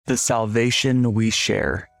The salvation we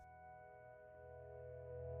share.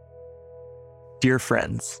 Dear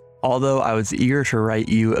friends, although I was eager to write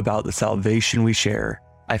you about the salvation we share,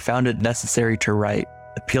 I found it necessary to write,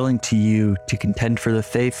 appealing to you to contend for the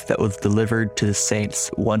faith that was delivered to the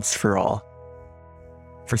saints once for all.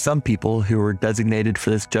 For some people who were designated for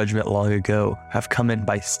this judgment long ago have come in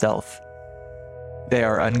by stealth. They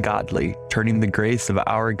are ungodly, turning the grace of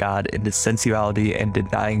our God into sensuality and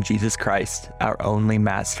denying Jesus Christ, our only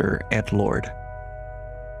Master and Lord.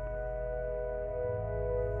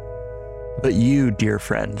 But you, dear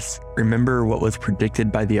friends, remember what was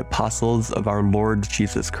predicted by the apostles of our Lord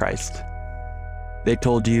Jesus Christ. They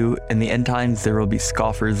told you, in the end times there will be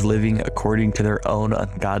scoffers living according to their own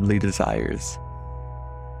ungodly desires.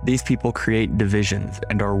 These people create divisions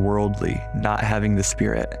and are worldly, not having the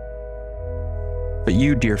Spirit. But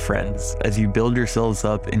you, dear friends, as you build yourselves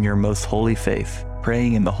up in your most holy faith,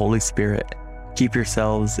 praying in the Holy Spirit, keep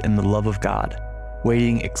yourselves in the love of God,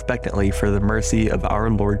 waiting expectantly for the mercy of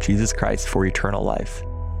our Lord Jesus Christ for eternal life.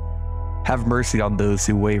 Have mercy on those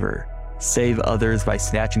who waver. Save others by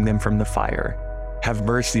snatching them from the fire. Have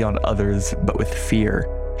mercy on others, but with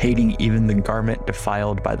fear, hating even the garment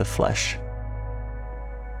defiled by the flesh.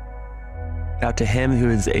 Now to him who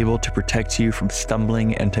is able to protect you from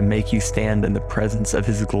stumbling and to make you stand in the presence of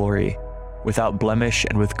his glory, without blemish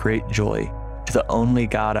and with great joy, to the only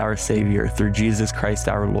God our Savior through Jesus Christ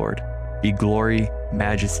our Lord, be glory,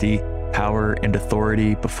 majesty, power, and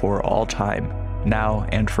authority before all time, now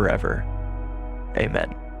and forever.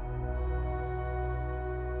 Amen.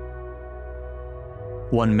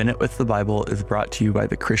 1 Minute with the Bible is brought to you by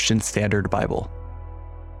the Christian Standard Bible.